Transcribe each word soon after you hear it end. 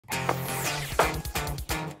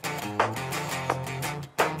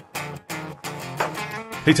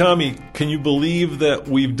Hey, Tommy, can you believe that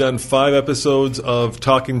we've done 5 episodes of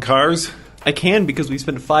Talking Cars? I can, because we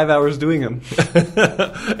spent 5 hours doing them.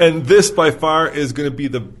 And this, by far, is going to be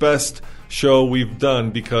the best show we've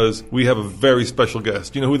done because we have a very special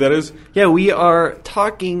guest. You know who that is? Yeah, we are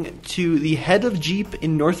talking to the head of Jeep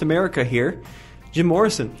in North America here, Jim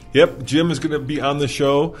Morrison. Yep, Jim is going to be on the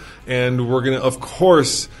show, and we're going to, of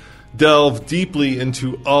course, delve deeply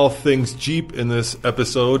into all things Jeep in this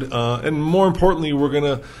episode. And more importantly, we're going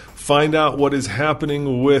to find out what is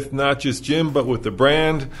happening with not just Jim, but with the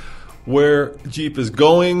brand, where Jeep is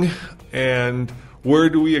going, and where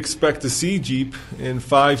do we expect to see Jeep in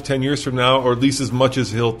 5-10 years from now, or at least as much as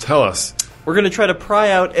he'll tell us. We're going to try to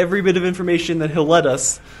pry out every bit of information that he'll let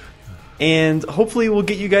us, and hopefully we'll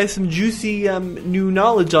get you guys some juicy new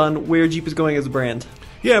knowledge on where Jeep is going as a brand.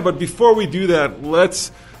 Yeah, but before we do that,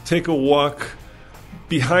 let's take a walk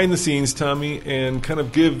behind the scenes, Tommy, and kind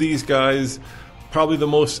of give these guys probably the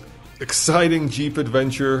most exciting Jeep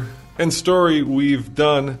adventure and story we've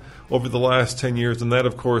done over the last 10 years, and that,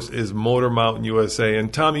 of course, is Motor Mountain USA.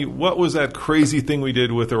 And Tommy, what was that crazy thing we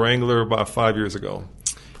did with the Wrangler about 5 years ago?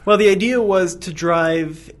 Well, the idea was to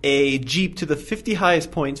drive a Jeep to the 50 highest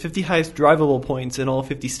drivable points in all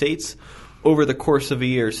 50 states over the course of a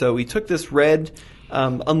year. So we took this red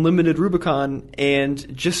unlimited Rubicon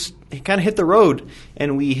and just kind of hit the road.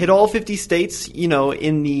 And we hit all 50 states,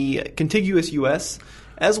 in the contiguous U.S.,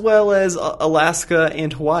 as well as Alaska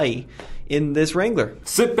and Hawaii in this Wrangler.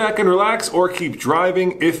 Sit back and relax, or keep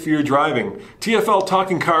driving if you're driving. TFL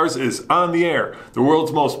Talking Cars is on the air, the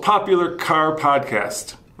world's most popular car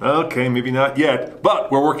podcast. Okay, maybe not yet,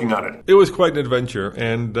 but we're working on it. It was quite an adventure,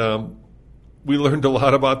 and we learned a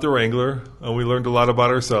lot about the Wrangler, and we learned a lot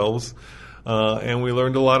about ourselves, and we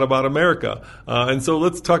learned a lot about America. And so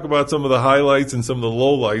let's talk about some of the highlights and some of the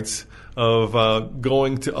lowlights of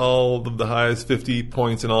going to all of the highest 50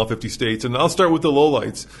 points in all 50 states. And I'll start with the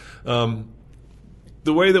lowlights.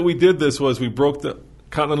 The way that we did this was we broke the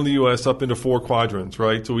continental U.S. up into 4 quadrants,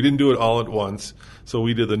 right? So we didn't do it all at once. So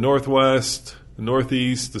we did the Northwest, the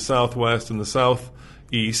Northeast, the Southwest, and the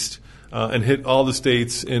Southeast, and hit all the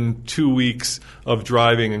states in 2 weeks of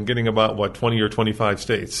driving and getting about, 20 or 25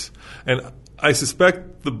 states. And I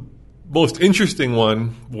suspect the most interesting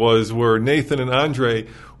one was where Nathan and Andre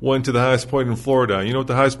went to the highest point in Florida. You know what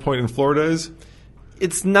the highest point in Florida is?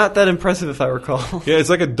 It's not that impressive, if I recall. Yeah, it's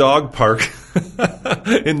like a dog park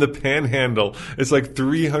in the Panhandle. It's like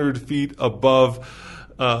 300 feet above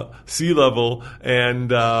sea level. And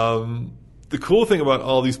the cool thing about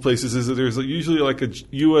all these places is that there's usually like a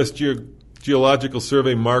U.S. Geological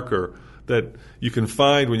Survey marker that you can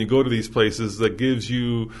find when you go to these places that gives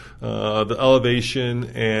you the elevation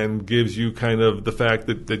and gives you kind of the fact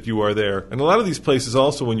that you are there. And a lot of these places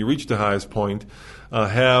also, when you reach the highest point,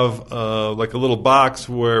 have like a little box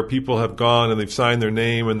where people have gone and they've signed their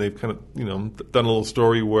name and they've kind of done a little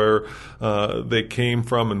story where they came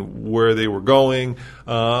from and where they were going.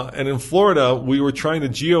 And in Florida, we were trying to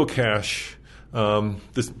geocache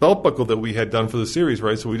this belt buckle that we had done for the series,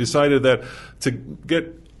 right? So we decided that to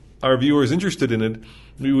get our viewers interested in it,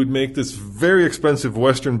 we would make this very expensive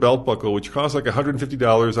Western belt buckle, which costs like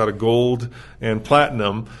 $150 out of gold and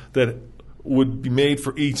platinum, that would be made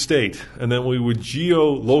for each state. And then we would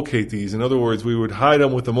geolocate these. In other words, we would hide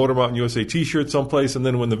them with the Motor Mountain USA t-shirt someplace, and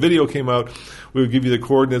then when the video came out, we would give you the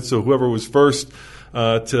coordinates, so whoever was first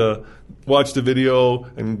to watch the video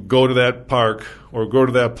and go to that park or go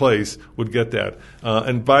to that place would get that.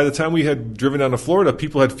 And by the time we had driven down to Florida,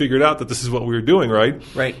 people had figured out that this is what we were doing, right?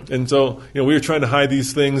 Right. And so, we were trying to hide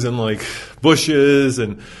these things in like bushes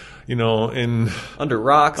and, in under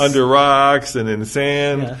rocks and in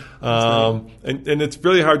sand. Yeah, and it's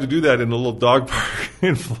really hard to do that in a little dog park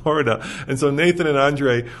in Florida. And so Nathan and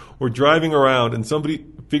Andre were driving around, and somebody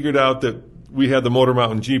figured out that we had the Motor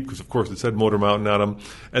Mountain Jeep, because of course it said Motor Mountain on them,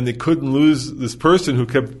 and they couldn't lose this person who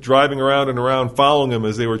kept driving around and around following them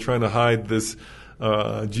as they were trying to hide this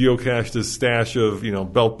geocache, this stash of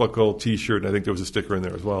belt buckle, t-shirt, and I think there was a sticker in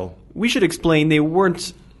there as well. We should explain it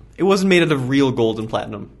wasn't made out of real gold and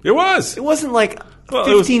platinum. It was. It wasn't like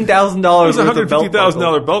 $15,000 worth of belt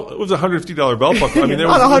buckle. It was a $150 belt buckle. I mean,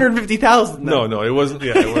 not $150,000. No, it wasn't.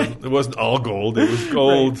 Yeah, it wasn't all gold. It was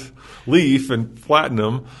gold, right, leaf and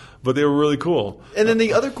platinum. But they were really cool. And then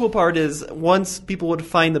the other cool part is, once people would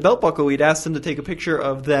find the belt buckle, we'd ask them to take a picture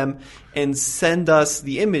of them and send us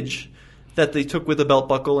the image that they took with the belt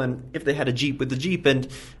buckle, and if they had a Jeep, with the Jeep. And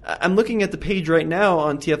I'm looking at the page right now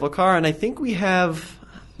on TFL Car, and I think we have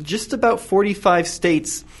just about 45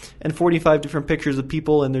 states and 45 different pictures of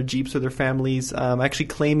people and their Jeeps or their families actually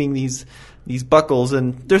claiming these buckles.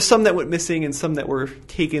 And there's some that went missing and some that were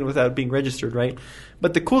taken without being registered, right?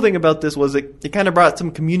 But the cool thing about this was it kind of brought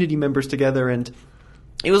some community members together, and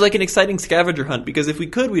it was like an exciting scavenger hunt, because if we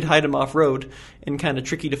could, we'd hide them off-road and kind of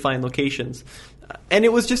tricky to find locations. And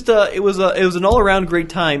it was just it was an all-around great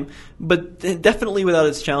time, but definitely without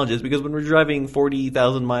its challenges, because when we're driving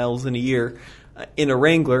 40,000 miles in a year in a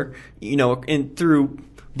Wrangler, through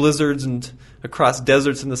blizzards and across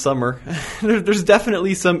deserts in the summer, there's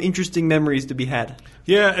definitely some interesting memories to be had.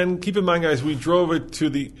 Yeah, and keep in mind, guys, we drove it to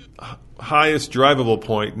the highest drivable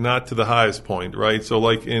point, not to the highest point, right? So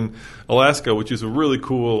like in Alaska, which is a really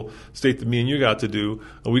cool state that me and you got to do,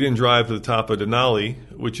 we didn't drive to the top of Denali,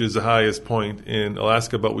 which is the highest point in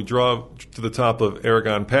Alaska, but we drove to the top of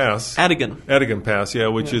Aragon Pass. Adigan Pass, yeah,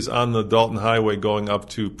 which is on the Dalton Highway going up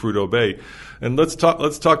to Prudhoe Bay. And let's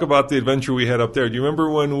talk about the adventure we had up there. Do you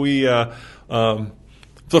remember when we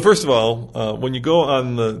so first of all, when you go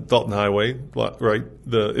on the Dalton Highway, right,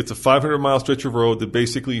 it's a 500-mile stretch of road that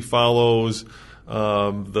basically follows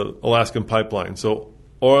the Alaskan pipeline. So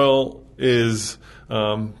oil is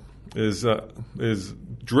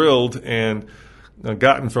drilled and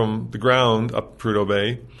gotten from the ground up Prudhoe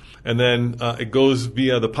Bay, and then it goes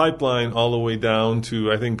via the pipeline all the way down to,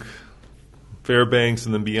 I think, Fairbanks,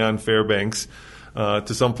 and then beyond Fairbanks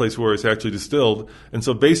to some place where it's actually distilled. And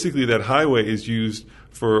so basically that highway is used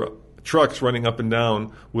for trucks running up and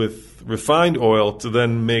down with refined oil to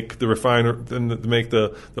then make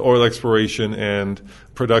the oil exploration and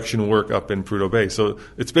production work up in Prudhoe Bay. So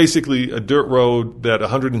it's basically a dirt road that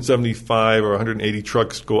 175 or 180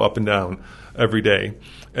 trucks go up and down every day.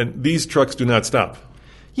 And these trucks do not stop.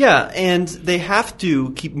 Yeah, and they have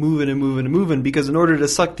to keep moving and moving and moving, because in order to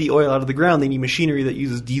suck the oil out of the ground, they need machinery that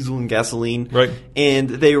uses diesel and gasoline. Right. And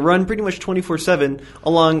they run pretty much 24/7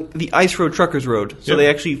 along the Ice Road Truckers Road. So They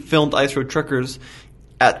actually filmed Ice Road Truckers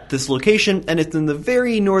at this location, and it's in the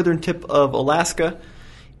very northern tip of Alaska.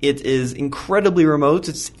 It is incredibly remote.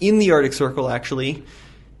 It's in the Arctic Circle, actually.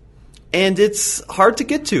 And it's hard to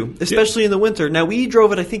get to, especially in the winter. Now, we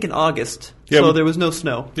drove it, I think, in August, so there was no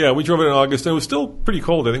snow. Yeah, we drove it in August, and it was still pretty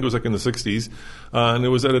cold. I think it was like in the 60s. And it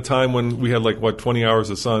was at a time when we had 20 hours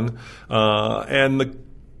of sun. And the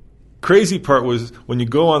crazy part was when you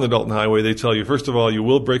go on the Dalton Highway, they tell you, first of all, you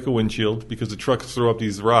will break a windshield because the trucks throw up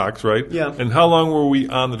these rocks, right? Yeah. And how long were we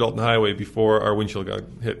on the Dalton Highway before our windshield got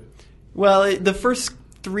hit? Well, the first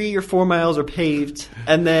 3 or 4 miles are paved,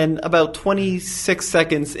 and then about 26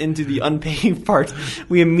 seconds into the unpaved part,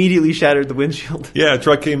 we immediately shattered the windshield. Yeah, a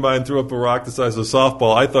truck came by and threw up a rock the size of a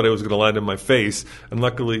softball. I thought it was going to land in my face, and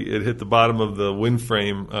luckily it hit the bottom of the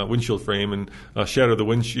windshield frame, and shattered the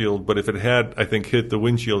windshield. But if it had, I think, hit the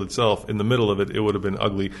windshield itself in the middle of it, it would have been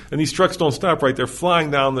ugly. And these trucks don't stop, right? They're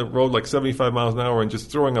flying down the road like 75 miles an hour and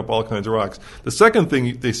just throwing up all kinds of rocks. The second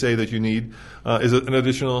thing they say that you need is an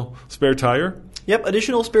additional spare tire. Yep,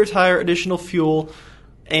 additional spare tire, additional fuel,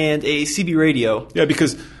 and a CB radio. Yeah,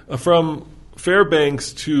 because from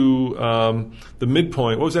Fairbanks to the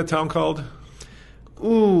midpoint, what was that town called?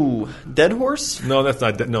 Ooh, Dead Horse? No, that's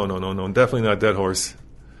not. No, definitely not Dead Horse.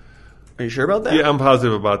 Are you sure about that? Yeah, I'm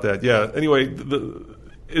positive about that. Yeah. Anyway,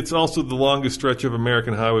 it's also the longest stretch of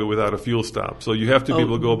American highway without a fuel stop, so you have to be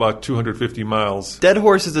able to go about 250 miles. Dead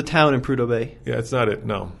Horse is a town in Prudhoe Bay. Yeah, it's not it.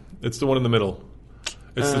 No, it's the one in the middle.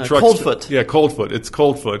 It's the truck. Coldfoot. Yeah, Coldfoot. It's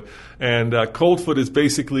Coldfoot. And Coldfoot is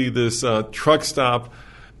basically this truck stop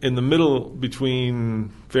in the middle between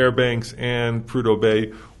Fairbanks and Prudhoe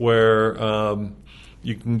Bay, where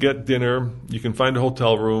you can get dinner, you can find a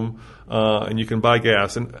hotel room, and you can buy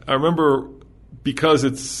gas. And I remember, because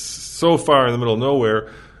it's so far in the middle of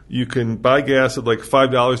nowhere, you can buy gas at like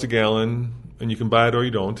 $5 a gallon, and you can buy it or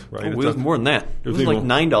you don't, right? Oh, it was more than that. It was like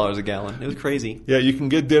 $9 a gallon. It was crazy. Yeah, you can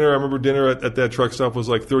get dinner. I remember dinner at that truck stop was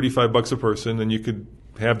like $35 a person, and you could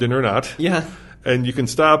have dinner or not. Yeah. And you can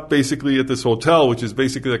stop basically at this hotel, which is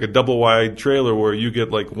basically like a double-wide trailer where you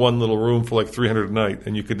get like one little room for like $300 a night,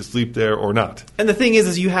 and you could sleep there or not. And the thing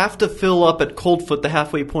is you have to fill up at Coldfoot, the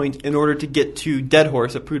halfway point, in order to get to Dead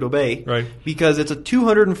Horse at Prudhoe Bay. Right. Because it's a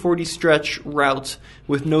 240 stretch route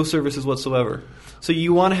with no services whatsoever. So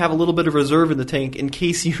you want to have a little bit of reserve in the tank in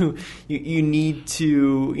case you need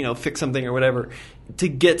to fix something or whatever to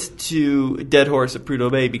get to Dead Horse at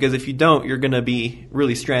Prudhoe Bay, because if you don't, you're going to be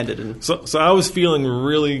really stranded. And so I was feeling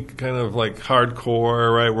really kind of like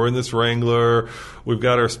hardcore, right? We're in this Wrangler. We've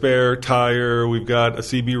got our spare tire. We've got a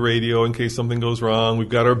CB radio in case something goes wrong. We've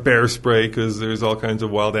got our bear spray because there's all kinds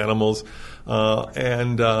of wild animals.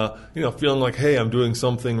 and feeling like, hey, I'm doing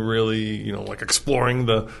something really, like exploring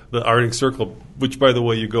the Arctic Circle, which, by the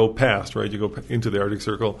way, you go past, right? You go into the Arctic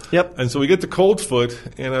Circle. Yep. And so we get to Coldfoot,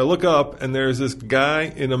 and I look up, and there's this guy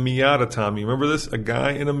in a Miata, Tommy. Remember this? A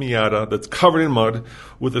guy in a Miata that's covered in mud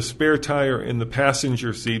with a spare tire in the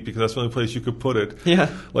passenger seat, because that's the only place you could put it. Yeah.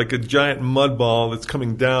 Like a giant mud ball that's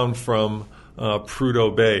coming down from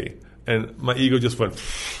Prudhoe Bay. And my ego just went,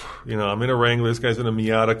 I'm in a Wrangler, this guy's in a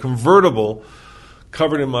Miata convertible,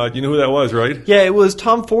 covered in mud. You know who that was, right? Yeah, it was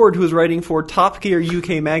Tom Ford, who was writing for Top Gear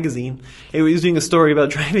UK magazine. He was doing a story about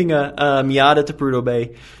driving a Miata to Prudhoe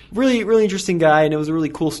Bay. Really, really interesting guy, and it was a really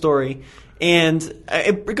cool story. And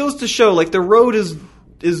it goes to show, like, the road is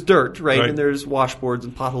dirt, right? And there's washboards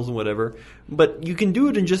and potholes and whatever. But you can do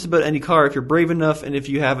it in just about any car if you're brave enough and if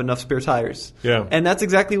you have enough spare tires. Yeah. And that's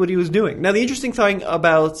exactly what he was doing. Now, the interesting thing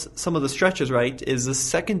about some of the stretches, right, is the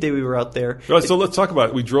second day we were out there. Right, so let's talk about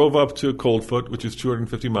it. We drove up to Coldfoot, which is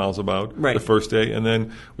 250 miles about, right, the first day. And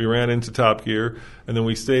then we ran into Top Gear. And then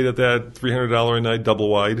we stayed at that $300 a night double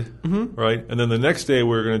wide, right? And then the next day we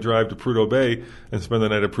were going to drive to Prudhoe Bay and spend the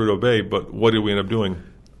night at Prudhoe Bay. But what did we end up doing?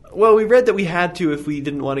 Well, we read that we had to if we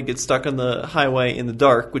didn't want to get stuck on the highway in the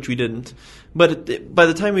dark, which we didn't. But by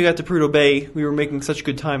the time we got to Prudhoe Bay, we were making such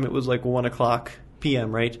good time, it was like 1 o'clock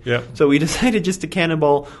p.m., right? Yeah. So we decided just to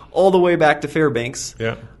cannonball all the way back to Fairbanks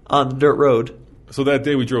on the dirt road. So that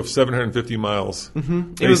day we drove 750 miles.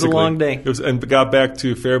 It was a long day. And got back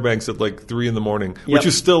to Fairbanks at like 3 in the morning, which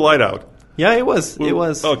is still light out. Yeah, it was. It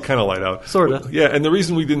was. Oh, kind of light out. Sort of. Yeah, and the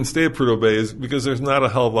reason we didn't stay at Prudhoe Bay is because there's not a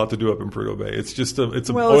hell of a lot to do up in Prudhoe Bay. It's just it's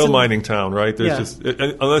an oil mining town, right? There's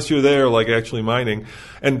unless you're there, like actually mining.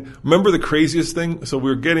 And remember the craziest thing? So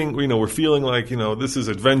we're feeling like, this is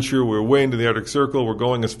adventure. We're way into the Arctic Circle. We're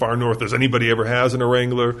going as far north as anybody ever has in a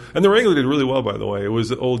Wrangler. And the Wrangler did really well, by the way. It was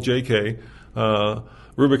the old JK,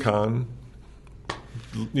 Rubicon.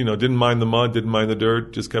 Didn't mind the mud, didn't mind the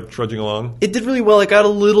dirt, just kept trudging along. It did really well. It got a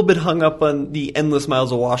little bit hung up on the endless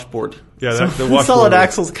miles of washboard. Yeah, the washboard solid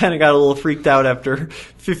axles kind of got a little freaked out after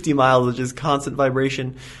 50 miles of just constant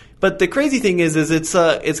vibration. But the crazy thing is it's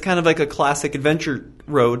kind of like a classic adventure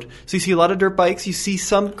road. So you see a lot of dirt bikes, you see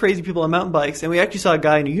some crazy people on mountain bikes, and we actually saw a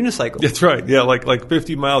guy in a unicycle. That's right. Yeah, like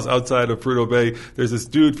 50 miles outside of Prudhoe Bay, there's this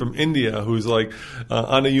dude from India who's like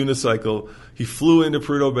on a unicycle. He flew into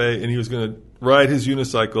Prudhoe Bay and he was going to ride his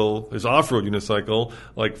unicycle, his off-road unicycle,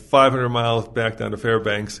 like 500 miles back down to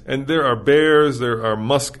Fairbanks. And there are bears, there are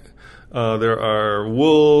musk. There are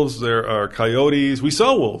wolves, there are coyotes. We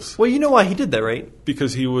saw wolves. Well, you know why he did that, right?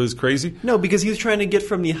 Because he was crazy? No, because he was trying to get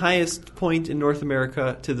from the highest point in North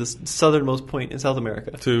America to the southernmost point in South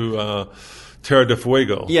America. To Terra del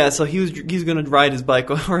Fuego. Yeah, so he's going to ride his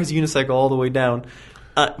bike or his unicycle all the way down.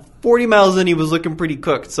 40 miles in, he was looking pretty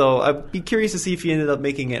cooked, so I'd be curious to see if he ended up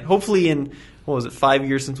making it. Hopefully in, 5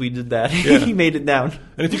 years since we did that, he made it down.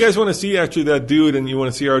 And if you guys want to see actually that dude and you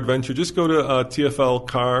want to see our adventure, just go to TFL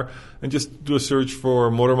Car and just do a search for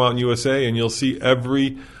Motor Mountain USA, and you'll see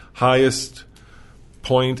every highest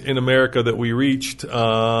point in America that we reached in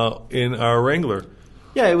our Wrangler.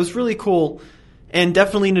 Yeah, it was really cool, and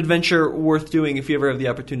definitely an adventure worth doing if you ever have the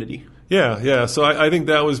opportunity. Yeah. So I think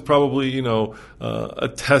that was probably, a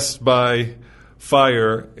test by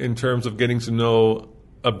fire in terms of getting to know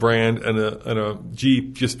a brand and a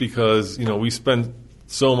Jeep, just because, we spent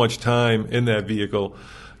so much time in that vehicle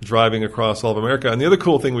driving across all of America. And the other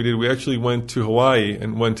cool thing we did, we actually went to Hawaii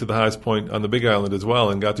and went to the highest point on the Big Island as well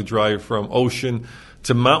and got to drive from ocean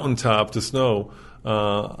to mountaintop to snow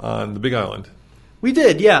on the Big Island. We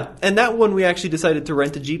did, yeah. And that one we actually decided to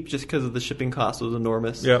rent a Jeep just because of the shipping cost was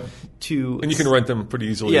enormous. Yeah. And you can rent them pretty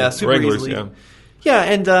easily. Yeah, super Wranglers, easily. Yeah. Yeah,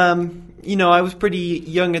 and I was pretty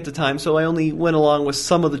young at the time, so I only went along with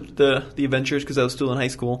some of the adventures because I was still in high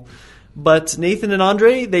school. But Nathan and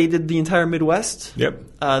Andre, they did the entire Midwest. Yep.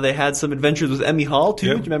 They had some adventures with Emmy Hall, too.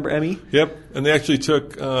 Yep. Do you remember Emmy? Yep. And they actually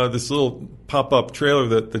took this little pop-up trailer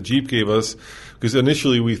that the Jeep gave us, because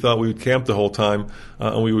initially we thought we would camp the whole time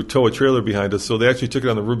and we would tow a trailer behind us. So they actually took it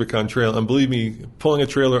on the Rubicon Trail. And believe me, pulling a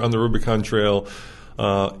trailer on the Rubicon Trail,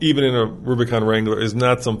 even in a Rubicon Wrangler, is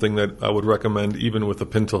not something that I would recommend, even with a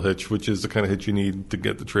pintle hitch, which is the kind of hitch you need to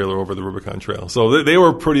get the trailer over the Rubicon Trail. So they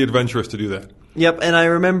were pretty adventurous to do that. Yep, and I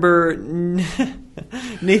remember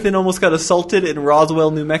Nathan almost got assaulted in Roswell,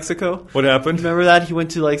 New Mexico. What happened? Remember that? He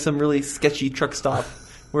went to like some really sketchy truck stop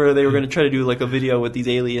where they were going to try to do like a video with these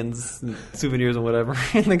aliens and souvenirs and whatever.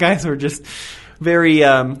 And the guys were just very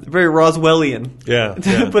Roswellian. Yeah.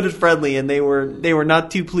 To put it friendly, and they were not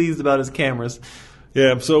too pleased about his cameras.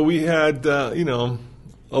 Yeah, so we had,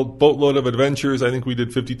 a boatload of adventures. I think we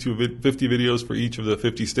did 50 videos for each of the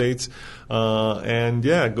 50 states. And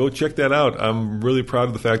yeah, go check that out. I'm really proud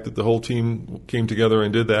of the fact that the whole team came together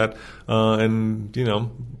and did that, and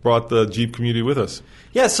brought the Jeep community with us.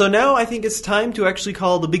 Yeah, so now I think it's time to actually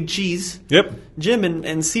call the big cheese, Yep, Jim,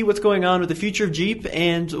 and see what's going on with the future of Jeep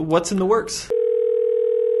and what's in the works.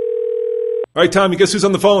 All right, Tom, you guess who's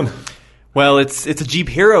on the phone? Well, it's a Jeep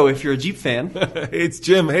hero if you're a Jeep fan. It's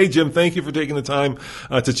Jim. Hey, Jim, thank you for taking the time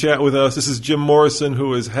to chat with us. This is Jim Morrison,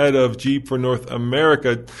 who is head of Jeep for North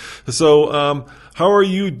America. So how are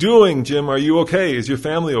you doing, Jim? Are you okay? Is your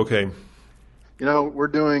family okay? We're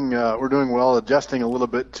doing well, adjusting a little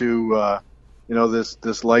bit to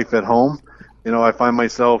this life at home. I find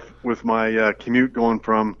myself with my commute going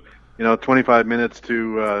from 25 minutes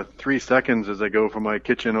to 3 seconds as I go from my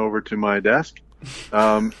kitchen over to my desk.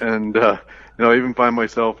 I even find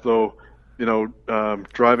myself though,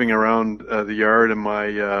 driving around the yard in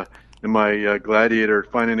my Gladiator,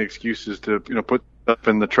 finding excuses to put stuff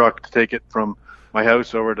in the truck to take it from my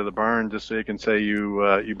house over to the barn, just so you can say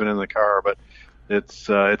you've been in the car. But it's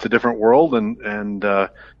a different world, and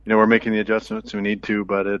we're making the adjustments we need to.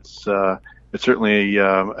 But it's certainly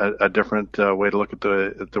a different way to look at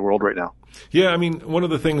the world right now. Yeah, I mean, one of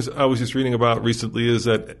the things I was just reading about recently is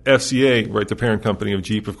that FCA, right, the parent company of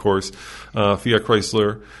Jeep, of course, Fiat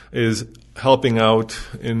Chrysler, is helping out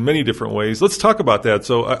in many different ways. Let's talk about that.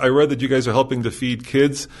 So I read that you guys are helping to feed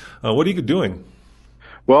kids. What are you doing?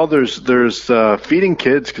 Well, there's feeding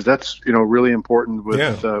kids, because that's really important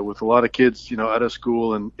with a lot of kids out of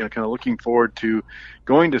school and kind of looking forward to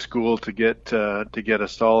going to school to get a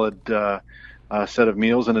solid set of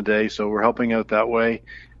meals in a day. So we're helping out that way.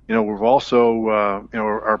 We've also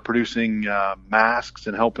are producing masks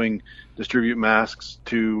and helping distribute masks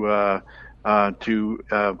to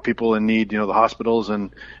people in need. The hospitals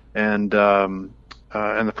and the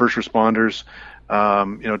first responders.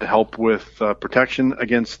 To help with protection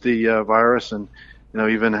against the virus, and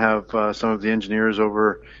even have some of the engineers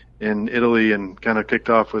over in Italy, and kind of kicked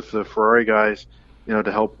off with the Ferrari guys,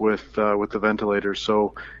 to help with the ventilators.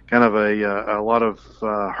 So kind of a lot of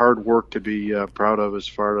hard work to be proud of as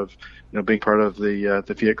far of being part of the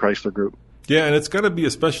Fiat Chrysler group. Yeah, and it's got to be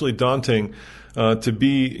especially daunting to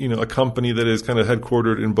be a company that is kind of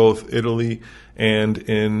headquartered in both Italy and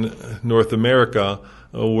in North America,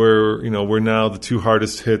 where we're now the two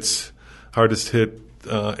hardest hit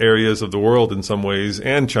areas of the world in some ways,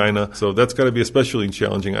 and China. So that's got to be especially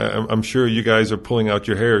challenging. I'm sure you guys are pulling out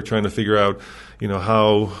your hair trying to figure out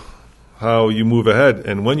how you move ahead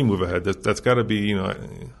and when you move ahead. That's got to be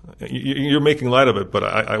you're making light of it, but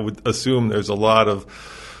I would assume there's a lot of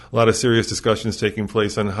serious discussions taking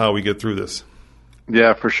place on how we get through this.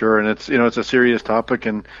 Yeah, for sure, and it's a serious topic,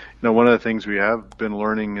 and one of the things we have been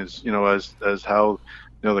learning is as how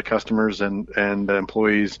the customers and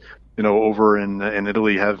employees over in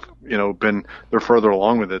Italy have they're further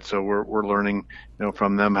along with it, so we're learning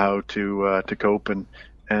from them how to cope and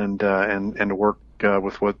to work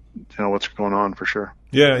with what's going on, for sure.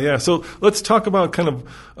 Yeah. So let's talk about kind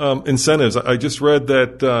of incentives. I just read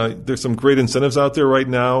that there's some great incentives out there right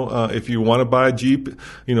now. If you want to buy a Jeep,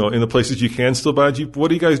 in the places you can still buy a Jeep,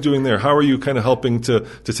 what are you guys doing there? How are you kind of helping to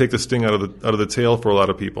take the sting out of the tail for a lot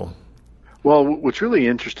of people? Well, what's really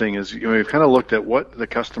interesting is we've kind of looked at what the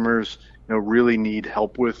customers really need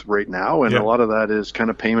help with right now, and a lot of that is kind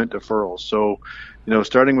of payment deferrals. So,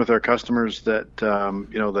 starting with our customers that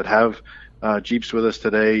that have Jeeps with us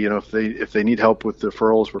today, if they need help with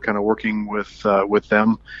deferrals, we're kind of working with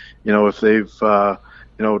them. If they've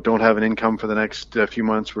don't have an income for the next few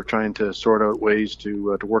months, we're trying to sort out ways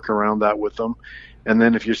to work around that with them. And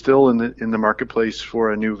then if you're still in the marketplace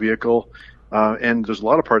for a new vehicle, and there's a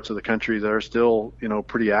lot of parts of the country that are still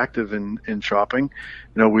pretty active in shopping.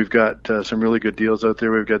 We've got some really good deals out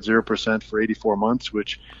there. We've got 0% for 84 months,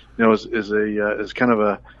 which is kind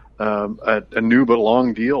of a new but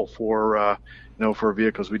long deal for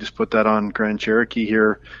vehicles. We just put that on Grand Cherokee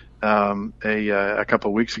here a couple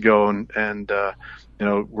of weeks ago, and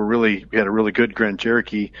we had a really good Grand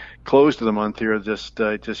Cherokee close to the month here just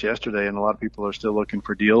yesterday, and a lot of people are still looking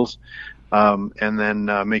for deals, and then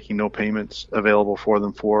making no payments available for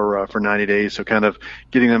them for 90 days. So kind of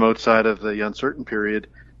getting them outside of the uncertain period.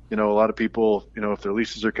 A lot of people, if their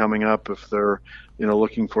leases are coming up, if they're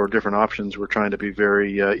looking for different options, we're trying to be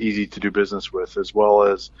very easy to do business with, as well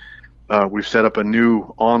as we've set up a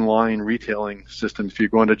new online retailing system. If you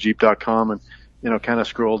go into Jeep.com and kind of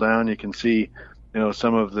scroll down, you can see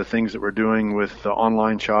some of the things that we're doing with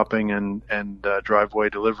online shopping and driveway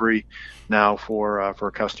delivery now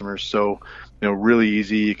for customers. So really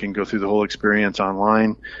easy. You can go through the whole experience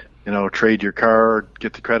online. trade your car,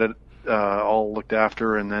 get the credit all looked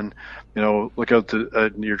after, and then look out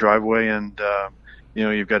to your driveway, and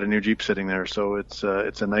you've got a new Jeep sitting there. So it's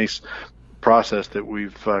a nice process that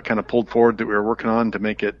we've kind of pulled forward, that we were working on to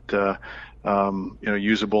make it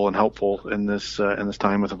usable and helpful in this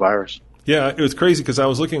time with the virus. Yeah, it was crazy because I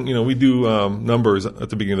was looking. We do numbers at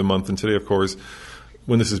the beginning of the month, and today, of course,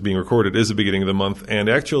 when this is being recorded, is the beginning of the month. And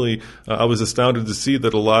actually, I was astounded to see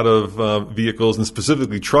that a lot of vehicles, and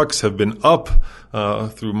specifically trucks, have been up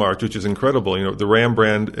through March, which is incredible. The Ram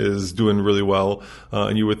brand is doing really well,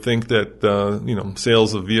 and you would think that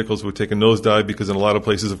sales of vehicles would take a nosedive because in a lot of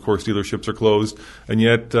places, of course, dealerships are closed. And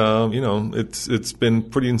yet, it's been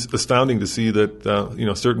pretty astounding to see that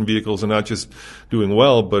certain vehicles are not just doing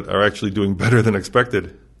well, but are actually doing better than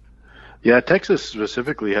expected. Yeah, Texas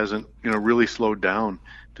specifically hasn't, really slowed down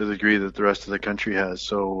to the degree that the rest of the country has.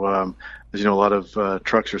 So, as you know, a lot of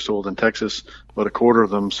trucks are sold in Texas, about a quarter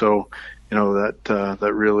of them. So,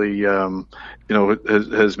 that really,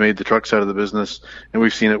 has made the truck side of the business, and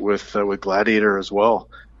we've seen it with Gladiator as well.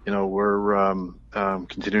 We're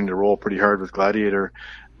continuing to roll pretty hard with Gladiator,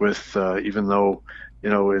 with even though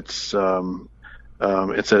it's a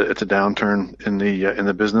downturn in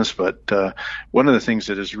the business, but one of the things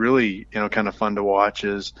that is really kind of fun to watch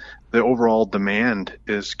is the overall demand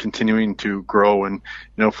is continuing to grow, and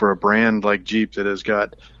for a brand like Jeep that has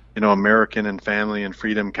got American and family and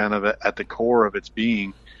freedom kind of at the core of its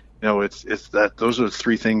being, it's that those are the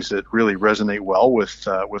three things that really resonate well with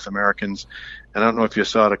Americans. And I don't know if you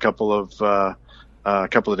saw it a couple of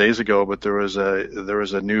days ago, but there was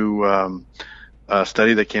a new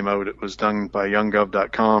study that came out. It was done by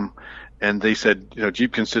YoungGov.com, and they said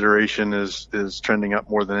Jeep consideration is trending up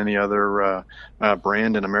more than any other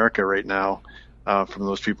brand in America right now, from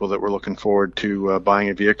those people that were looking forward to buying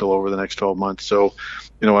a vehicle over the next 12 months. So,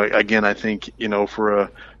 again, I think for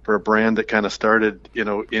a brand that kind of started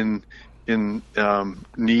in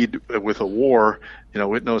need with a war,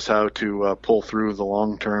 it knows how to pull through the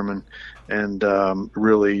long term and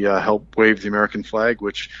really help wave the American flag,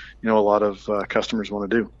 which a lot of customers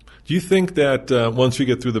want to do. Do you think that once we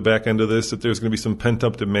get through the back end of this, that there's going to be some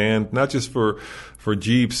pent-up demand, not just for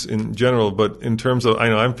Jeeps in general, but in terms of, I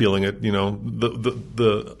know I'm feeling it,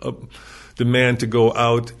 the demand to go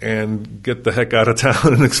out and get the heck out of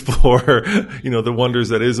town and explore, the wonders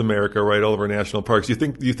that is America, right, all of our national parks.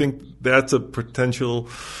 Do you think that's a potential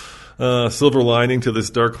silver lining to this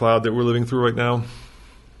dark cloud that we're living through right now?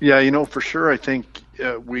 Yeah, for sure. I think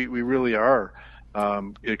we really are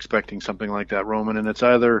expecting something like that, Roman. And it's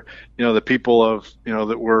either, the people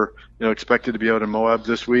that were, expected to be out in Moab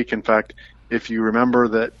this week. In fact, if you remember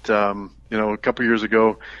that, a couple years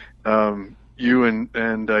ago, you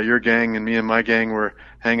and your gang and me and my gang were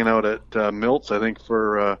hanging out at Milt's, I think,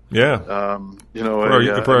 for a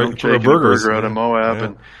burger out in Moab.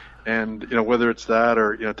 Yeah. And whether it's that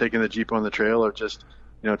or, taking the Jeep on the trail, or just,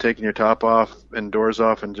 taking your top off and doors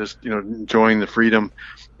off and just, enjoying the freedom.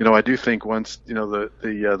 I do think once,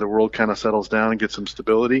 the world kind of settles down and gets some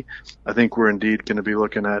stability, I think we're indeed going to be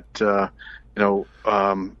looking at,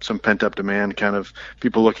 some pent up demand, kind of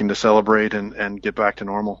people looking to celebrate and get back to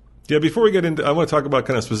normal. Yeah, before we get into, I want to talk about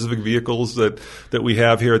kind of specific vehicles that we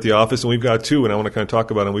have here at the office, and we've got two, and I want to kind of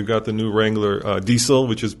talk about them. We've got the new Wrangler diesel,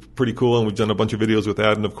 which is pretty cool, and we've done a bunch of videos with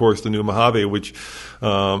that, and of course the new Mojave, which is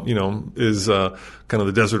kind of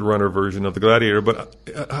the desert runner version of the Gladiator. But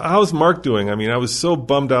how's Mark doing? I mean, I was so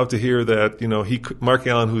bummed out to hear that Mark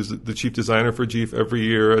Allen, who's the chief designer for Jeep, every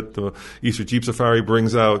year at the Easter Jeep Safari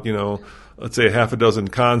brings out let's say a half a dozen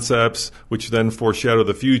concepts, which then foreshadow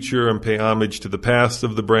the future and pay homage to the past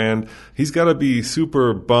of the brand. He's got to be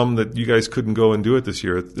super bummed that you guys couldn't go and do it this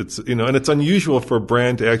year. It's and it's unusual for a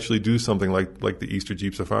brand to actually do something like the Easter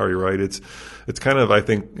Jeep Safari, right? It's kind of, I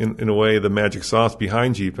think, in a way, the magic sauce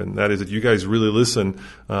behind Jeep, and that is that you guys really listen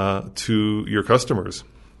to your customers.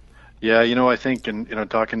 Yeah, I think, and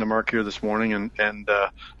talking to Mark here this morning, and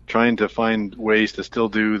trying to find ways to still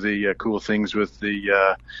do the cool things with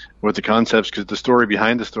the concepts, because the story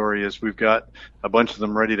behind the story is we've got a bunch of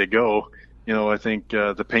them ready to go. I think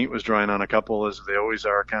the paint was drying on a couple, as they always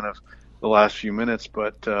are, kind of the last few minutes,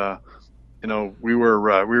 but we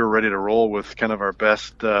were ready to roll with kind of our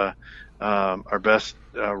best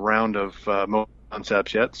round of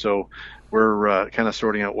concepts yet. So we're kind of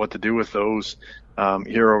sorting out what to do with those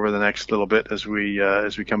here over the next little bit as we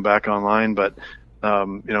come back online. But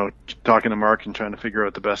talking to Mark and trying to figure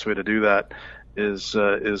out the best way to do that is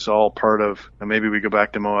all part of, maybe we go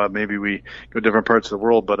back to Moab, maybe we go different parts of the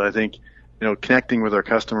world, but I think connecting with our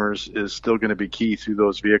customers is still going to be key through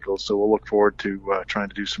those vehicles. So we'll look forward to trying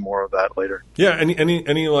to do some more of that later. Yeah.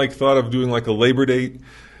 Any like thought of doing like a Labor Day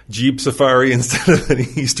Jeep safari instead of an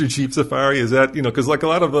Easter Jeep safari? Is that, because like a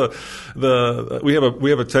lot of we have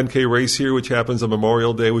a 10K race here, which happens on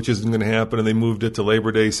Memorial Day, which isn't going to happen, and they moved it to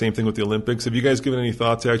Labor Day. Same thing with the Olympics. Have you guys given any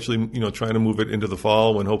thought to actually, trying to move it into the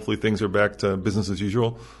fall when hopefully things are back to business as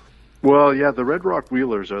usual? Well, yeah, the Red Rock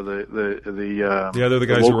Wheelers are they're the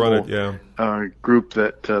guys who run it. Yeah, group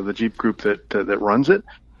that the Jeep group that runs it,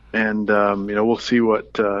 and we'll see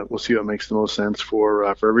what makes the most sense for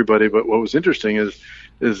everybody. But what was interesting is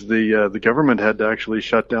the government had to actually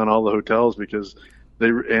shut down all the hotels because they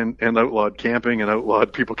and outlawed camping and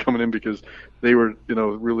outlawed people coming in because they were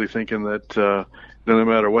really thinking that no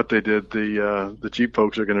matter what they did, the Jeep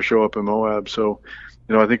folks are going to show up in Moab. So.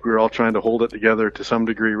 I think we were all trying to hold it together to some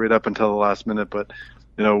degree right up until the last minute. But,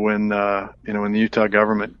 when the Utah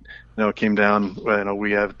government, came down,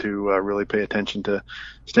 we have to really pay attention to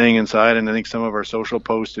staying inside. And I think some of our social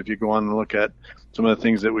posts, if you go on and look at some of the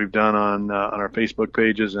things that we've done on our Facebook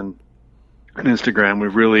pages and Instagram,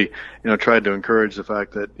 we've really, tried to encourage the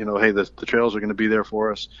fact that, hey, the trails are going to be there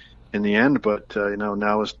for us in the end. But,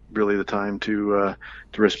 now is really the time to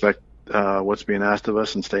respect what's being asked of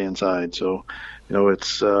us and stay inside. So,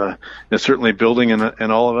 it's certainly building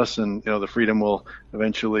in all of us, and the freedom will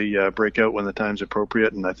eventually break out when the time's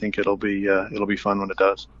appropriate, and I think it'll be fun when it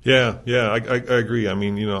does. Yeah, I agree. I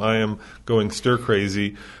mean, I am going stir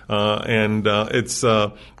crazy, and it's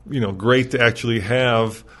great to actually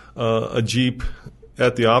have a Jeep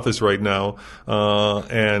at the office right now,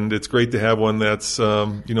 and it's great to have one that's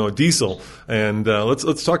a diesel. And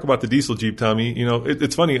let's talk about the diesel Jeep, Tommy.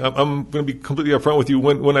 It's funny. I'm going to be completely upfront with you.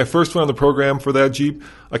 When I first went on the program for that Jeep,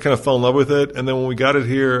 I kind of fell in love with it. And then when we got it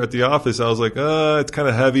here at the office, I was like, it's kind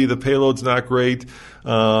of heavy. The payload's not great.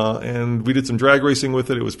 And we did some drag racing with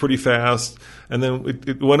it. It was pretty fast. And then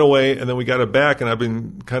it went away, and then we got it back, and I've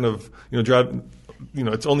been kind of driving.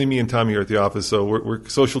 It's only me and Tommy here at the office, so we're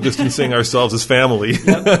social distancing ourselves as family.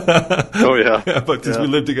 Oh, yeah. But since we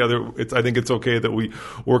live together, I think it's okay that we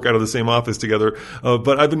work out of the same office together.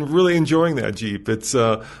 But I've been really enjoying that Jeep. It's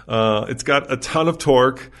got a ton of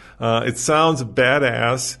torque. It sounds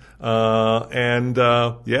badass.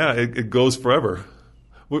 It goes forever.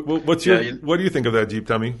 What do you think of that Jeep,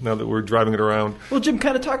 Tommy, now that we're driving it around? Well, Jim,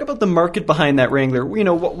 kind of talk about the market behind that Wrangler.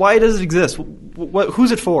 Why does it exist?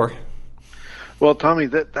 Who's it for? Well, Tommy,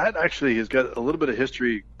 that actually has got a little bit of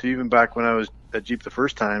history to even back when I was at Jeep the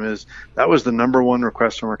first time. That was the number one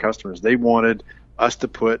request from our customers. They wanted us to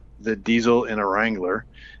put the diesel in a Wrangler,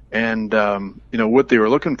 and what they were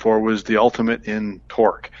looking for was the ultimate in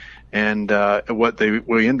torque. And what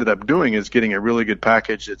we ended up doing is getting a really good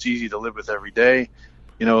package that's easy to live with every day.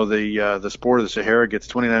 The Sport of the Sahara gets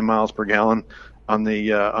 29 miles per gallon on the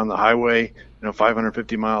highway,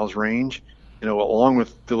 550 miles range. Along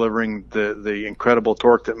with delivering the incredible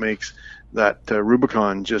torque that makes that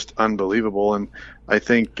Rubicon just unbelievable. And I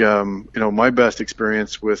think, my best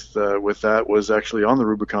experience with that was actually on the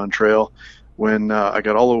Rubicon Trail when I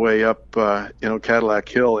got all the way up, Cadillac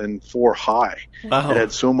Hill in 4 high. Wow. It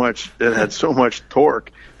had so much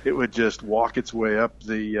torque, it would just walk its way up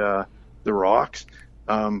the rocks.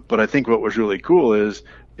 But I think what was really cool is,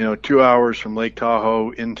 2 hours from Lake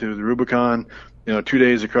Tahoe into the Rubicon, 2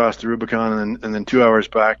 days across the Rubicon and then 2 hours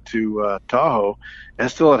back to Tahoe,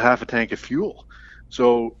 and still had half a tank of fuel.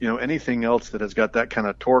 So, anything else that has got that kind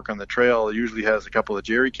of torque on the trail usually has a couple of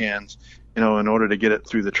jerry cans, in order to get it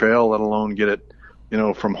through the trail, let alone get it,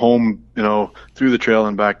 from home, through the trail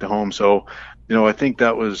and back to home. So, I think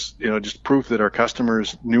that was, just proof that our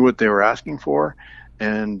customers knew what they were asking for.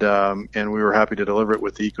 And we were happy to deliver it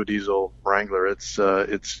with the EcoDiesel Wrangler. It's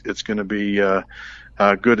going to be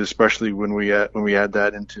good, especially when we add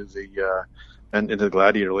that into the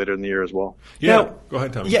Gladiator later in the year as well. Yeah, now, go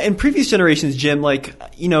ahead, Tommy. Yeah, in previous generations, Jim,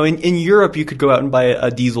 in Europe, you could go out and buy a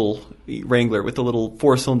diesel Wrangler with a little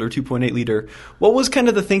 4-cylinder 2.8 liter. What was kind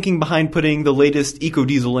of the thinking behind putting the latest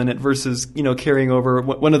EcoDiesel in it versus carrying over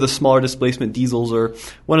one of the smaller displacement diesels or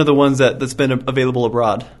one of the ones that's been available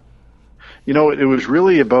abroad? It was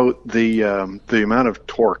really about the amount of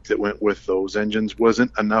torque that went with those engines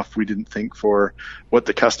wasn't enough, we didn't think, for what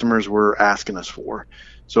the customers were asking us for.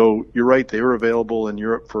 So you're right, they were available in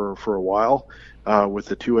Europe for a while with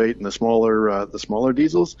the 2.8 and the smaller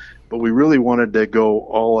diesels, but we really wanted to go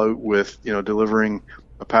all out with delivering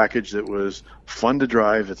a package that was fun to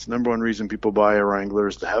drive. It's the number one reason people buy a Wrangler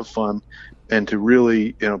is to have fun and to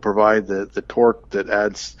really provide the torque that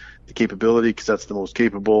adds the capability, because that's the most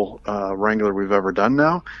capable Wrangler we've ever done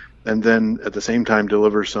now, and then at the same time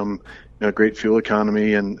deliver some great fuel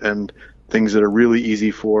economy and things that are really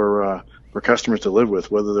easy for customers to live with,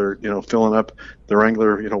 whether they're filling up the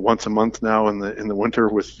Wrangler once a month now in the winter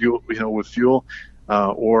with fuel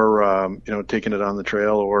or taking it on the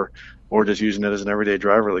trail, or just using it as an everyday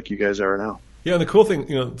driver like you guys are now. Yeah, and the cool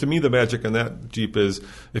thing, to me, the magic on that Jeep is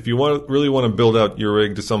if you really want to build out your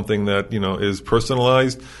rig to something that, is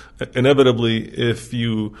personalized, inevitably, if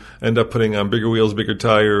you end up putting on bigger wheels, bigger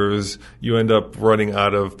tires, you end up running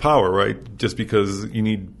out of power, right? Just because you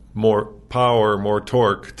need more power, more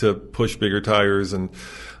torque to push bigger tires. And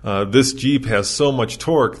this Jeep has so much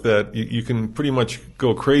torque that you can pretty much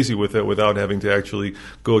go crazy with it without having to actually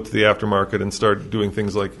go to the aftermarket and start doing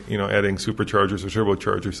things like, adding superchargers or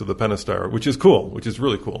turbochargers to the Pentastar, which is cool, which is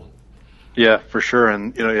really cool. Yeah, for sure.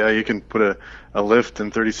 And, you can put a lift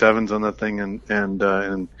and 37s on that thing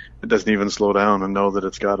and it doesn't even slow down and know that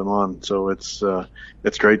it's got them on. So it's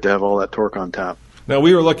great to have all that torque on tap. Now,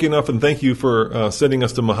 we were lucky enough, and thank you for sending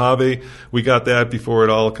us to Mojave. We got that before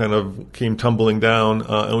it all kind of came tumbling down,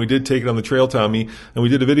 and we did take it on the trail, Tommy, and we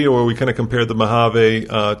did a video where we kind of compared the Mojave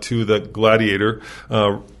to the Gladiator,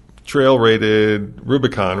 trail-rated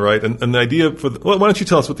Rubicon, right? And the idea why don't you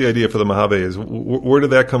tell us what the idea for the Mojave is? Where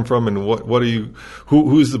did that come from, and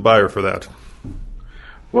who's the buyer for that?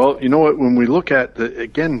 Well, you know what? When we look at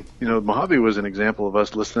Mojave was an example of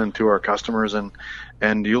us listening to our customers, and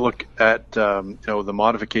you look at the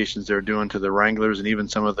modifications they're doing to the Wranglers and even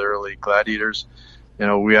some of the early Gladiators.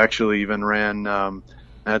 We actually even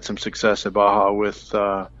had some success at Baja with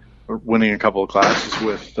winning a couple of classes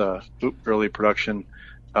with early production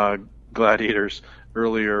Gladiators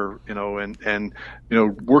earlier, and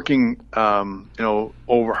working,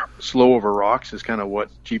 slow over rocks is kind of what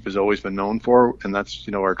Jeep has always been known for. And that's,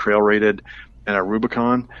 our trail rated and our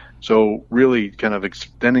Rubicon. So really kind of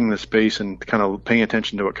extending the space and kind of paying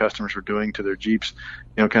attention to what customers were doing to their Jeeps,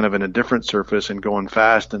 kind of in a different surface and going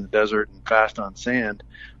fast in the desert and fast on sand,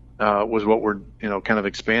 was what we're, kind of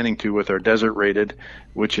expanding to with our desert rated,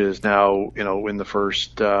 which is now, in the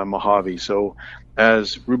first Mojave. So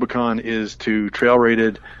as Rubicon is to trail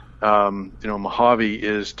rated, Mojave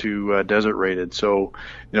is to desert rated. So,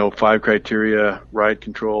 5 criteria: ride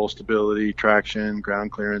control, stability, traction,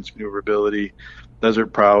 ground clearance, maneuverability. Desert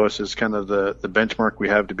prowess is kind of the benchmark we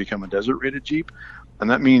have to become a desert rated Jeep.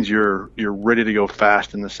 And that means you're ready to go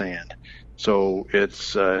fast in the sand. So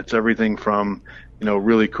it's everything from,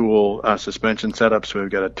 really cool suspension setups. So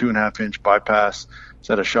we've got a 2.5-inch bypass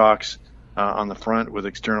set of shocks on the front with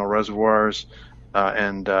external reservoirs,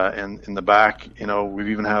 and in the back,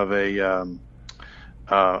 we even have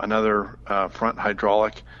another front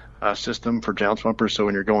hydraulic system for jounce bumpers. So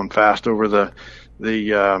when you're going fast over the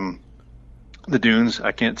dunes,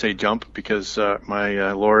 I can't say jump because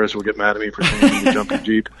my lawyers will get mad at me for saying you jump your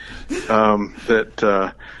Jeep. It's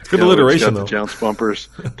good alliteration, though. The jounce bumpers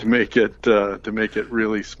to make it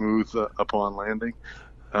really smooth upon landing,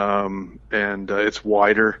 and it's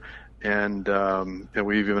wider, and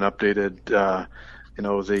we've even updated,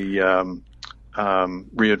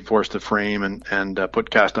 reinforced the frame and put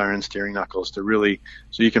cast iron steering knuckles to really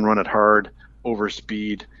so you can run it hard over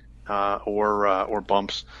speed or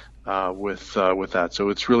bumps. With that. So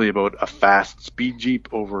it's really about a fast speed Jeep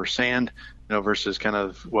over sand, versus kind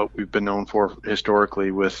of what we've been known for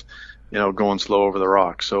historically with, going slow over the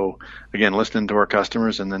rocks. So again, listening to our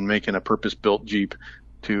customers and then making a purpose-built Jeep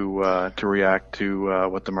to react to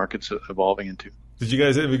what the market's evolving into. Did you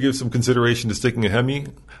guys ever give some consideration to sticking a Hemi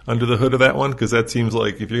under the hood of that one? Because that seems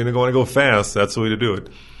like if you're going to go fast, that's the way to do it.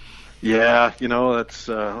 Yeah,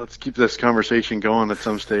 let's keep this conversation going at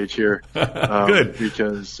some stage here. Good.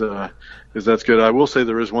 Because that's good. I will say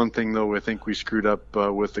there is one thing, though, I think we screwed up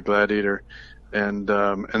with the Gladiator, and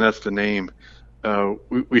that's the name.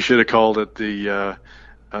 We should have called it the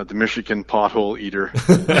Michigan Pothole Eater.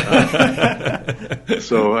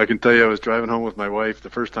 So I can tell you, I was driving home with my wife the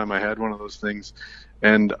first time I had one of those things,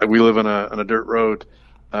 and we live on a dirt road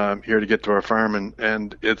here to get to our farm,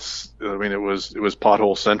 and it was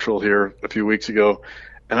pothole central here a few weeks ago,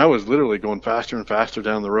 and I was literally going faster and faster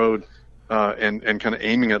down the road, and kind of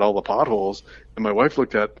aiming at all the potholes, and my wife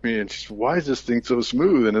looked at me and she said, "Why is this thing so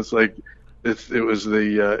smooth?" And it's like it was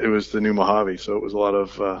the new Mojave, so it was a lot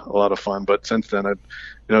of fun. But since then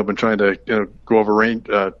I've been trying to go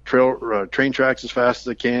over train tracks as fast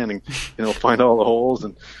as I can and find all the holes,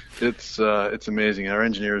 and it's amazing. Our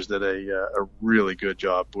engineers did a really good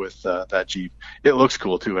job with that Jeep. It looks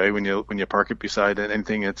cool too, when you park it beside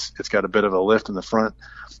anything. It's got a bit of a lift in the front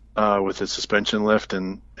with the suspension lift,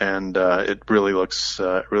 and it really looks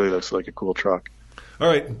like a cool truck. All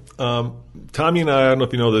right, Tommy and I don't know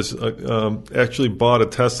if you know this, actually bought a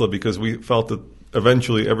Tesla because we felt that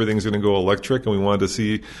eventually everything's going to go electric, and we wanted to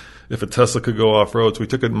see if a Tesla could go off-road. So we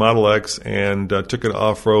took it Model X and took it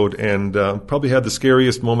off-road, and probably had the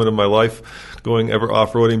scariest moment of my life going ever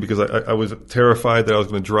off-roading, because I was terrified that I was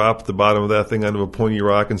going to drop the bottom of that thing onto a pointy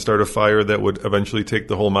rock and start a fire that would eventually take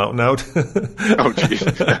the whole mountain out. Oh, geez.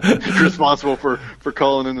 You're responsible for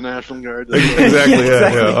calling in the National Guard. Exactly,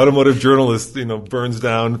 yeah. Automotive journalist, burns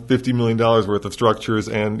down $50 million worth of structures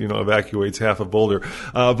and, evacuates half of Boulder.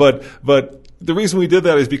 But the reason we did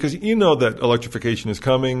that is because that electrification is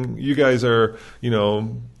coming. You guys are,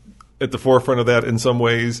 at the forefront of that in some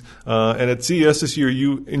ways. And at CES this year,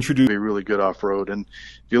 you introduced a really good off-road. And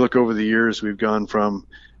if you look over the years, we've gone from,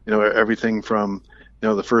 everything from,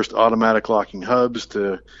 the first automatic locking hubs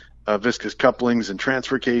to viscous couplings and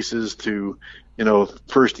transfer cases to,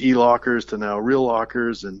 first e-lockers to now real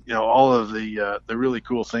lockers, and, all of the really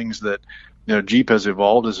cool things that, Jeep has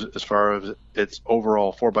evolved as far as its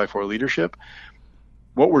overall 4x4 leadership.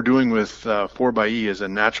 What we're doing with 4xe is a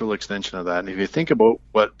natural extension of that. And if you think about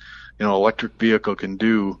what electric vehicle can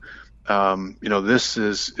do, this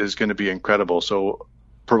is going to be incredible. So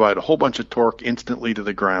provide a whole bunch of torque instantly to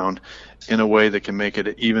the ground in a way that can make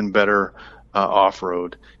it even better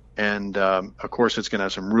off-road. And of course, it's going to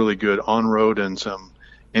have some really good on-road and some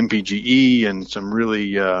MPGE and some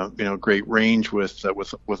really great range with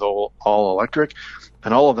all electric,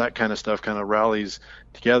 and all of that kind of stuff kind of rallies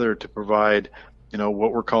together to provide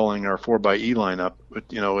what we're calling our 4xe lineup,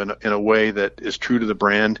 in a way that is true to the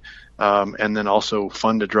brand, and then also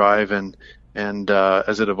fun to drive, and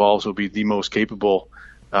as it evolves will be the most capable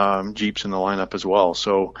Jeeps in the lineup as well.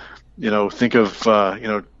 So think of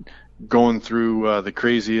going through the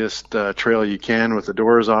craziest trail you can with the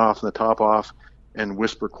doors off and the top off, and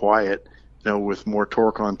whisper quiet, with more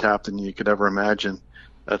torque on tap than you could ever imagine.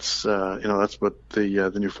 That's that's what the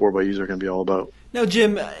new 4xEs are going to be all about. Now,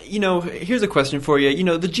 Jim, here's a question for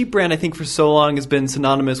you. The Jeep brand, I think, for so long has been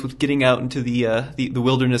synonymous with getting out into the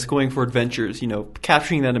wilderness, going for adventures,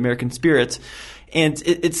 capturing that American spirit. And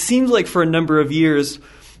it seems like for a number of years,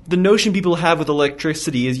 the notion people have with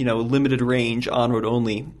electricity is, limited range, on-road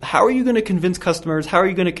only. How are you going to convince customers? How are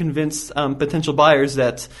you going to convince potential buyers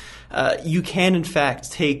that you can, in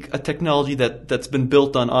fact, take a technology that's been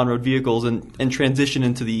built on-road vehicles and transition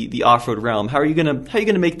into the off-road realm? How are you going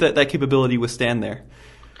to make that capability withstand there?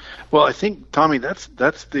 Well, I think, Tommy, that's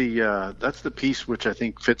the piece which I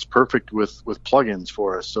think fits perfect with plugins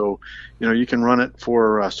for us. So, you can run it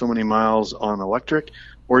for so many miles on electric,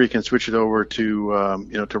 or you can switch it over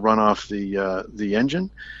to to run off the engine,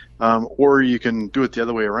 or you can do it the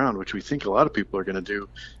other way around, which we think a lot of people are going to do.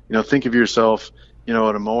 Think of yourself, at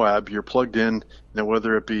a Moab, you're plugged in,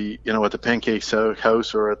 whether it be at the Pancake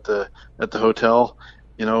House or at the hotel,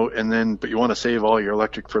 but you want to save all your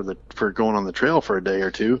electric for going on the trail for a day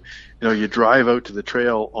or two. You drive out to the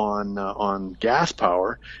trail on gas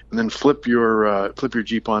power, and then flip your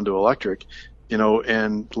Jeep onto electric,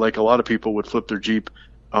 and like a lot of people would flip their Jeep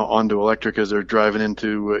onto electric as they're driving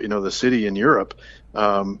into the city in Europe.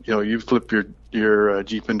 You flip your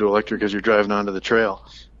Jeep into electric as you're driving onto the trail,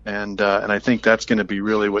 and I think that's going to be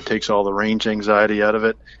really what takes all the range anxiety out of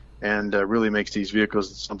it, and really makes these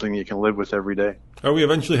vehicles something you can live with every day. Are we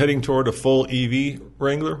eventually heading toward a full EV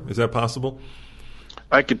Wrangler? Is that possible?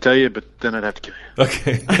 I could tell you, but then I'd have to kill you.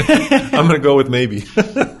 Okay. I'm going to go with maybe.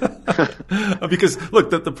 Because, look,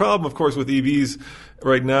 the problem, of course, with EVs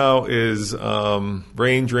right now is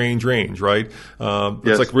range, right? It's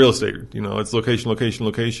yes. like real estate. It's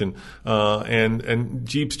location. And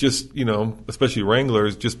Jeeps just, especially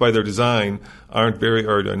Wranglers, just by their design, aren't very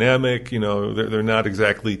aerodynamic. They're not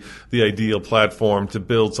exactly the ideal platform to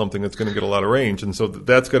build something that's going to get a lot of range. And so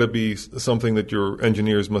that's got to be something that your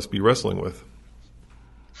engineers must be wrestling with.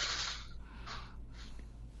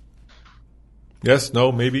 Yes,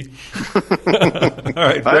 no, maybe. All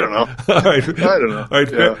right. I don't know. All right. I don't know. All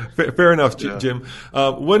right. Yeah. Fair enough, Yeah. Jim.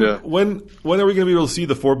 When are we going to be able to see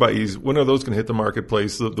the 4xEs? When are those going to hit the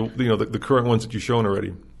marketplace? The current ones that you've shown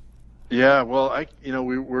already. Yeah, well,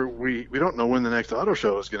 we don't know when the next auto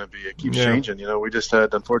show is going to be. It keeps changing. We just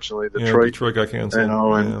had, unfortunately, Detroit got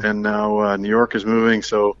canceled. And now New York is moving.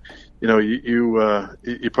 So,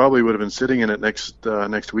 you probably would have been sitting in it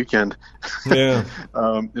next weekend. Yeah.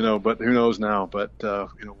 But who knows now? But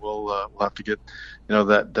we'll have to get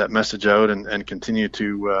that message out and continue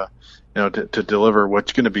to to deliver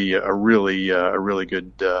what's going to be a really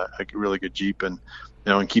good Jeep, and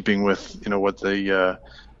in keeping with what the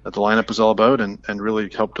lineup is all about, and really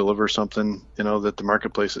help deliver something that the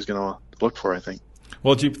marketplace is going to look for, I think.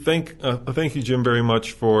 Well, Jeep, thank you, Jim, very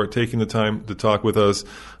much for taking the time to talk with us,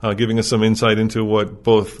 giving us some insight into what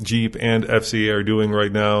both Jeep and FCA are doing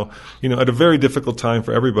right now, at a very difficult time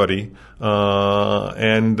for everybody. I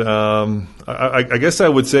guess I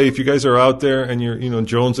would say if you guys are out there and you're,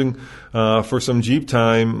 jonesing for some Jeep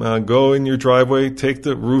time, go in your driveway, take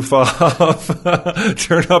the roof off,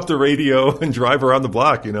 turn up the radio, and drive around the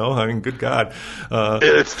block, I mean, good God.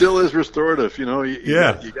 It still is restorative,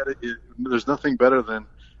 Yeah. There's nothing better than,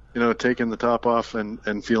 taking the top off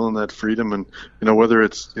and feeling that freedom, and whether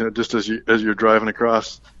it's just as you're driving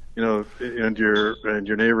across, into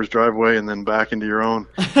your neighbor's driveway and then back into your own,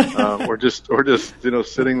 or just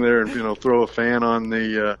sitting there and throw a fan on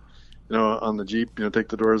the on the Jeep, take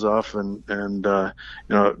the doors off and enjoy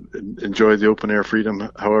the open air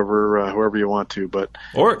freedom however you want to. But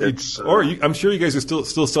I'm sure you guys are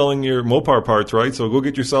still selling your Mopar parts, right? So go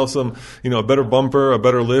get yourself some, a better bumper, a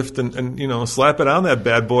better lift, and slap it on that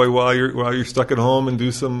bad boy while you're stuck at home and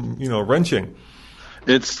do some, wrenching.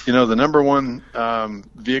 It's, the number one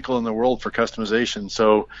vehicle in the world for customization.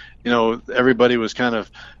 So, everybody was kind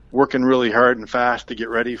of working really hard and fast to get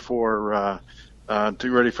ready for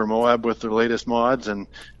Moab with their latest mods, and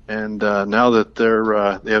now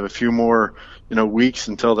that they have a few more weeks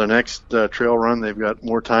until their next trail run, they've got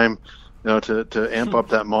more time to amp up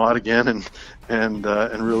that mod again and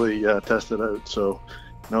really test it out. So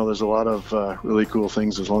there's a lot of really cool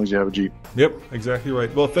things as long as you have a Jeep. Yep, exactly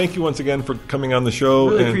right. Well, thank you once again for coming on the show.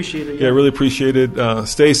 Really appreciate it. Yeah, really appreciate it.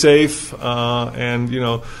 Stay safe,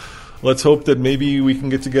 and let's hope that maybe we can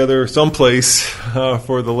get together someplace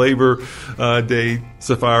for the Labor Day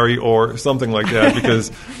safari or something like that.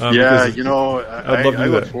 Because I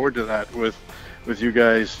look forward to that with you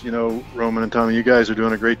guys. Roman and Tommy, you guys are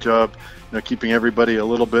doing a great job. Keeping everybody a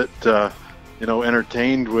little bit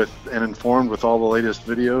entertained with and informed with all the latest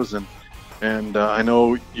videos, and I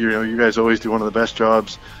know you guys always do one of the best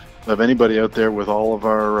jobs of anybody out there with all of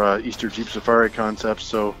our Easter Jeep Safari concepts.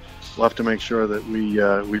 So we'll have to make sure that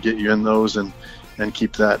we get you in those and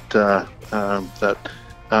keep that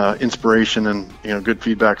inspiration and good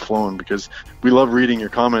feedback flowing, because we love reading your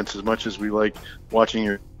comments as much as we like watching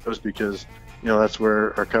your videos, because that's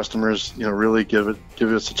where our customers really give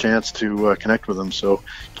us a chance to connect with them. So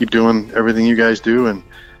keep doing everything you guys do,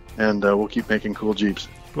 and we'll keep making cool Jeeps.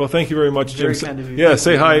 Well, thank you very much, Jim. Very kind of you. Yeah,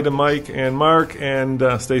 say hi to Mike and Mark, and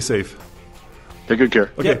stay safe. Take good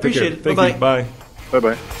care. Okay, appreciate it. Thank Bye-bye. you. Bye.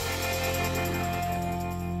 Bye-bye.